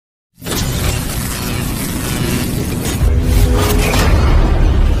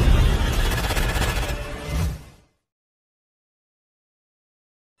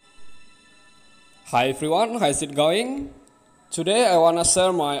Hi everyone, how's it going? Today I wanna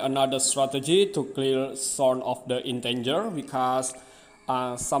share my another strategy to clear Scorn of the Intangir because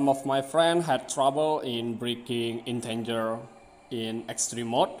some of my friends had trouble in breaking Intangir in extreme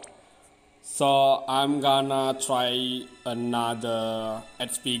mode. So I'm gonna try another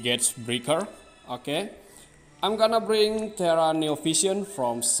HP gauge breaker. Okay, I'm gonna bring Terra Neo Vision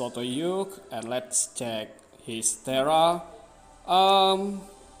from Sotoyuk and let's check his Terra.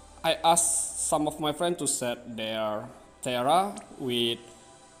 I asked some of my friends to set their Terra with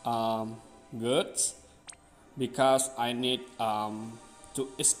goods because I need to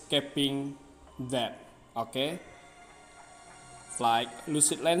escaping that. Okay, like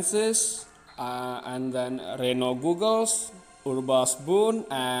lucid lenses and then Reno googles, Urbas Boon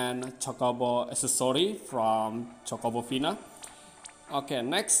and Chocobo accessory from Chocobo Fina. Okay,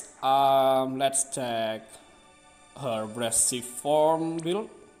 next let's check her breast form build.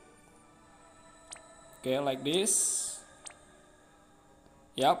 Okay, like this.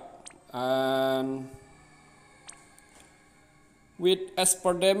 Yep, and with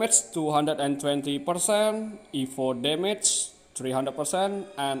Esper damage 220%, Evo damage 300%,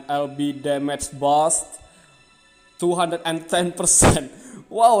 and LB damage boost 210%.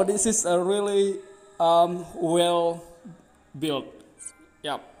 Wow, this is a really well built.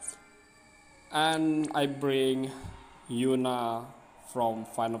 Yep, and I bring Yuna from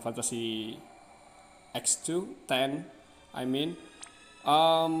Final Fantasy X2 10 I mean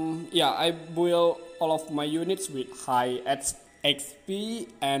yeah, I build all of my units with high XP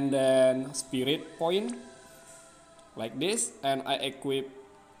and then spirit point like this, and I equip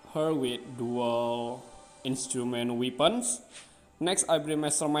her with dual instrument weapons. Next I bring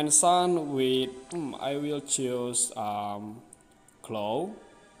Mastermind Sun with I will choose claw.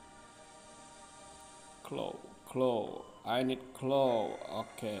 I need claw.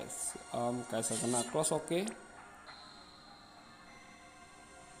 Okay, Kaiser kena close. Okay,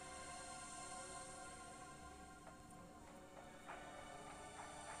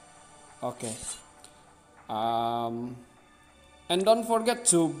 okay. And don't forget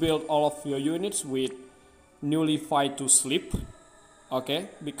to build all of your units with nullify to sleep. Okay,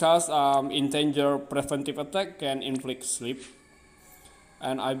 because Intangir preventive attack can inflict sleep.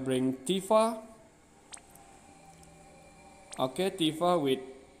 And I bring Tifa. Okay, Tifa with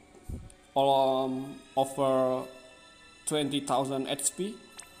over 20,000 HP.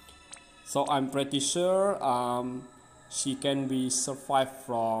 So I'm pretty sure she can be survived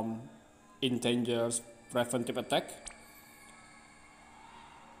from Intangir's preventive attack.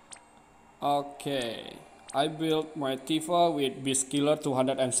 Okay, I built my Tifa with Beast Killer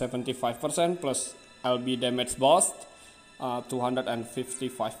 275% plus LB damage boost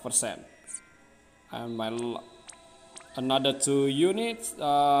 255%, and my another two units,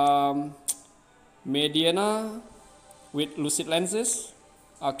 Mediana with lucid lenses.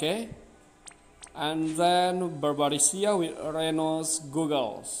 Okay, and then Barbarisia with Reno's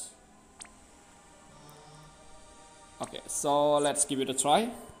goggles. Okay, so let's give it a try.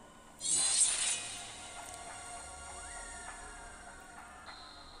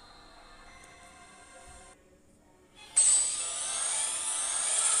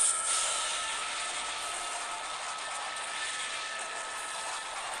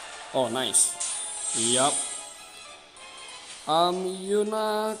 Oh, nice. Yup.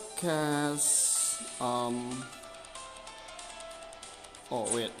 Yuna cast oh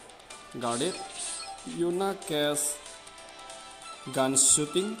wait, got it. Yuna cast gun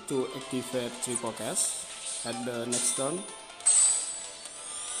shooting to activate triple cast at the next turn.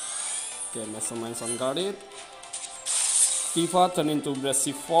 Okay, Mastermind Sun got it. Tifa turn into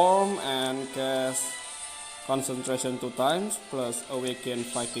aggressive form and cast concentration 2 times plus awaken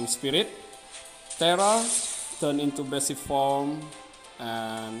fighting spirit. Terra turn into basic form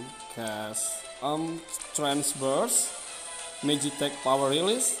and cast transverse, Magitech power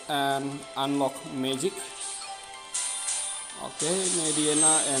release and unlock magic. Okay,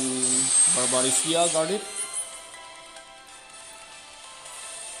 Mediana and Barbarisia got it.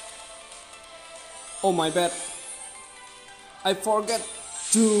 Oh my bad, I forget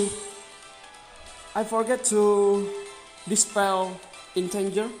to dispel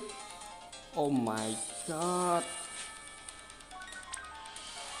Intangir. Oh my god.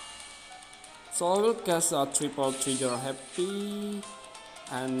 So I will cast a triple trigger happy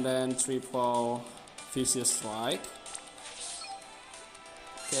and then triple vicious strike.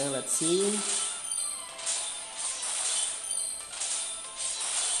 Okay, let's see.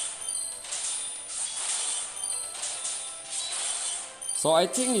 So I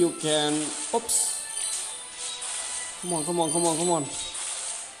think you can, oops. Come on.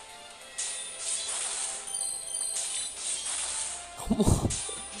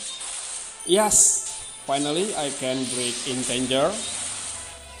 Yes, finally I can break Intangir.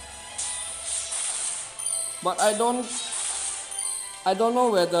 But I don't know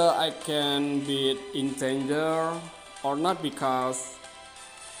whether I can beat Intangir or not, because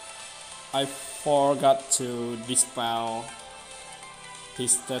I forgot to dispel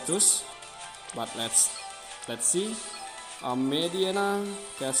his status. But let's see. Mediana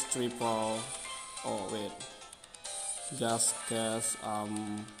cast triple. Oh wait, just cast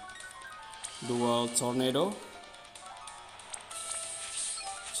dual tornado,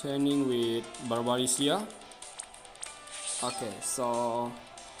 chaining with Barbarisia. Okay, so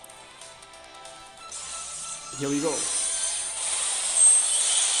here we go.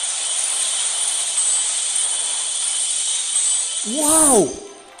 Wow!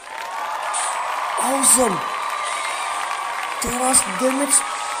 Awesome! Terra's damage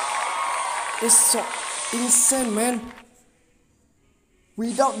is so insane, man.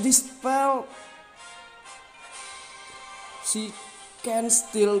 Without this spell, she can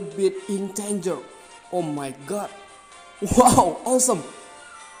still beat Intangir. Oh my god. Wow, awesome.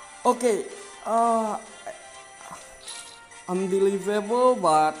 Okay, unbelievable,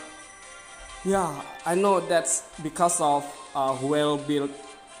 but yeah, I know that's because of well built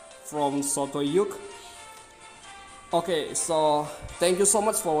from Sotoyuk. Okay, so thank you so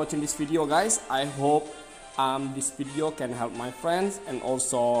much for watching this video, guys. I hope this video can help my friends and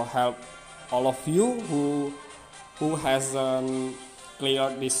also help all of you who hasn't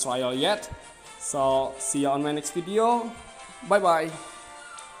cleared this trial yet. So see you on my next video. Bye bye.